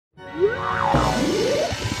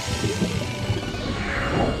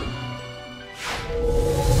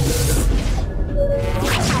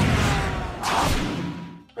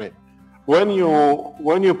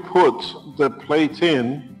when you put the plate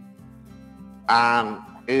in and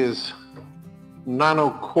is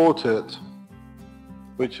nano coated,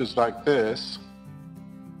 which is like this,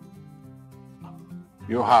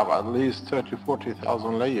 you have at least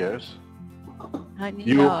 30,000-40,000 layers.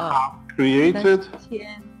 You have created.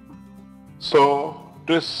 So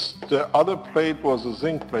the other plate was a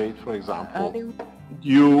zinc plate, for example.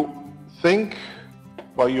 You think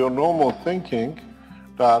by your normal thinking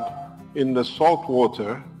that in the salt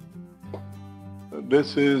water,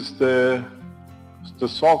 this is the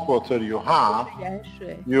salt water you have.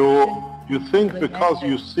 You think because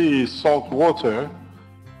you see salt water,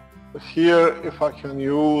 here if I can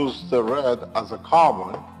use the red as a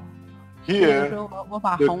carbon, here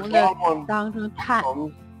the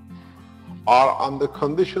carbon are on the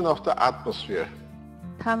condition of the atmosphere.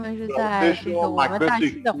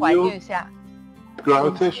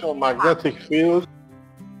 Gravitational magnetic field,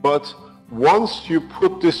 but once you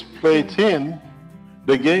put this plate in,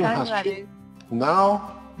 the game has changed.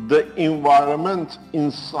 Now the environment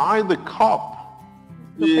inside the cup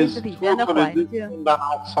is totally different than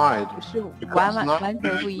outside, because now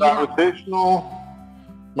the gravitational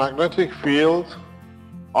magnetic field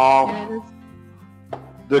of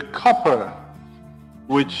the copper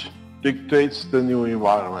which dictates the new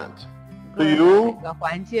environment. To you,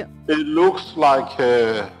 it looks like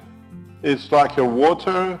it's like a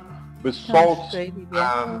water with salt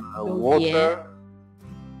and water,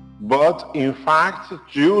 but in fact,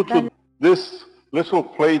 due to this little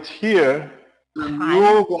plate here, the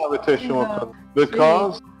new gravitational,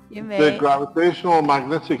 because the gravitational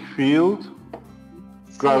magnetic field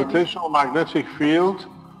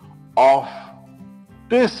of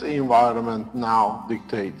this environment now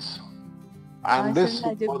dictates, and this is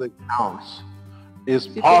what it counts. Is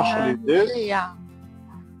partially this,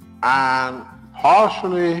 and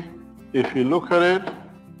partially, if you look at it,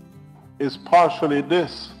 is partially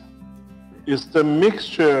this. It's the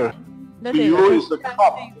mixture. To you is the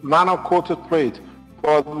cup, nano-coated plate.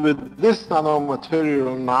 But with this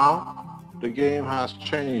nanomaterial now, the game has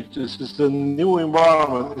changed. This is the new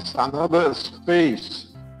environment. It's another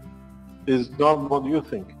space. It's not what you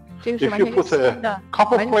think. If you put a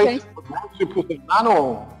copper plate, once you put a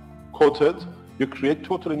nano-coated, you create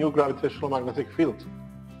totally new gravitational magnetic field.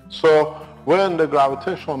 So when the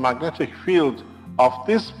gravitational magnetic field of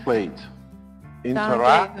this plate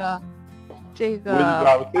interacts with the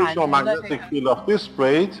gravitational magnetic field of this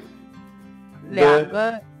plate,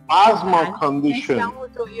 the plasma condition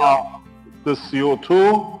of the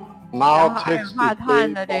CO2 now takes the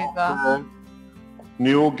place of the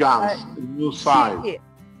new gas, the new side.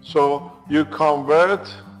 So you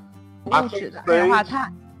convert matter state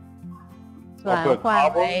of a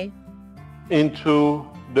carbon into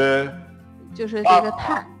the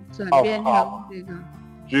plasma of carbon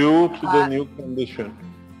due to the new condition.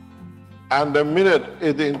 And the minute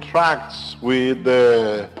it interacts with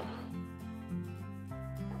the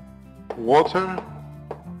water,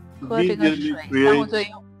 immediately creates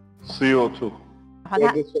CO2.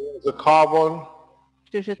 So this is the carbon,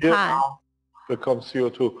 here now becomes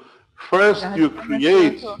CO2. First you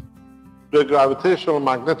create the gravitational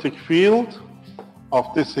magnetic field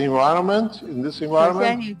of this environment, in this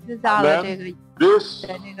environment, then this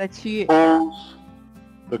pulls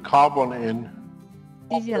the carbon in.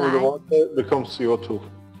 The water becomes CO2.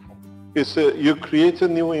 You create a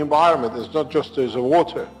new environment. It's not just there's a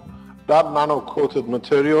water. That nano-coated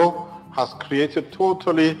material has created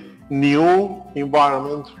totally new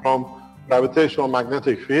environment from gravitational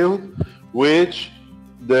magnetic field, which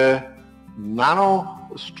the nano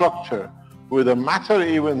structure with the matter,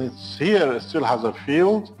 even it's here, it still has a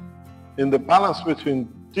field. In the balance between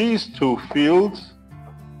these two fields,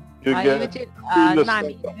 you get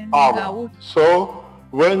carbon. So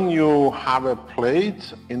when you have a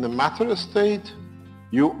plate in the matter state,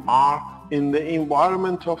 you are in the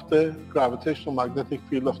environment of the gravitational magnetic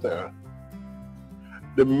field of the Earth.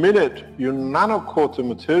 The minute you nano-coat the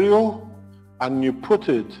material and you put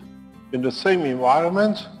it in the same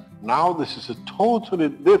environment, now this is a totally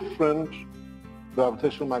different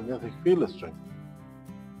gravitational magnetic field strength.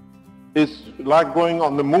 It's like going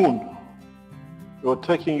on the moon. You're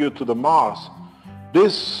taking you to the Mars.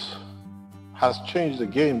 This has changed the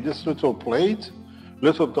game. This little plate,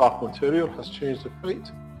 little dark material has changed the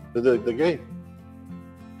plate, the game.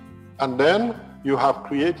 And then you have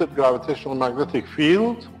created gravitational magnetic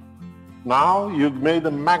field. Now you've made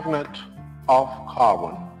a magnet of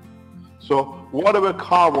carbon. So whatever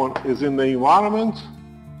carbon is in the environment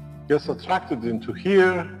gets attracted into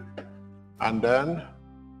here, and then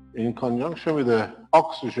in conjunction with the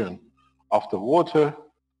oxygen of the water,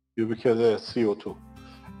 you become a CO2.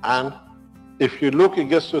 And if you look, it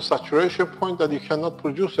gets to a saturation point that you cannot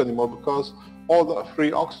produce anymore because all the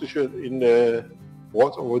free oxygen in the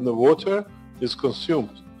water is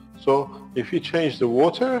consumed. So if you change the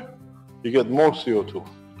water, you get more CO2.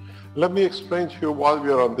 Let me explain to you while we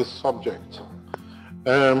are on this subject.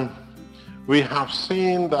 We have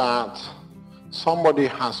seen that somebody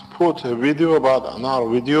has put a video about another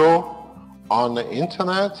video on the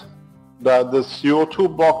internet that the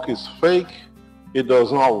CO2 block is fake, it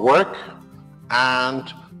does not work,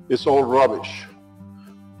 and it's all rubbish.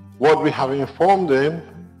 What we have informed them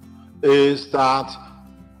is that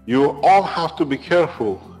you all have to be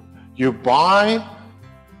careful. You buy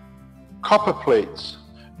copper plates.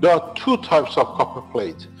 There are two types of copper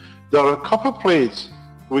plates. There are copper plates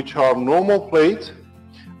which are normal plates,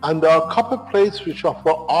 and there are copper plates which are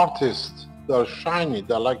for artists. They are shiny,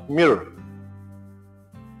 they're like mirror.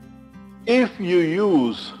 If you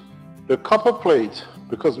use the copper plate,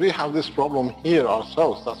 because we have this problem here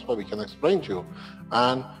ourselves, that's why we can explain to you,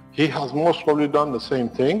 and he has most probably done the same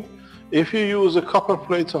thing. If you use the copper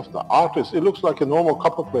plates of the artist, it looks like a normal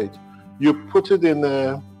copper plate. You put it in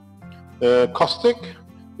a caustic,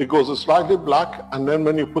 it goes slightly black, and then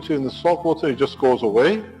when you put it in the salt water, it just goes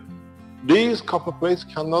away. These copper plates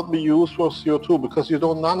cannot be used for CO2 because you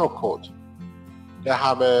don't nano coat. They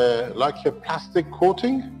have like a plastic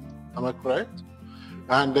coating, am I correct?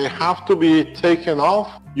 And they have to be taken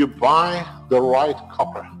off. You buy the right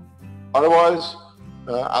copper. Otherwise,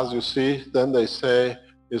 as you see, then they say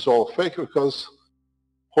it's all fake because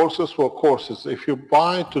horses for courses. If you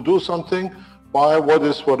buy to do something, buy what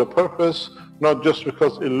is for the purpose, not just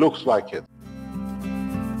because it looks like it.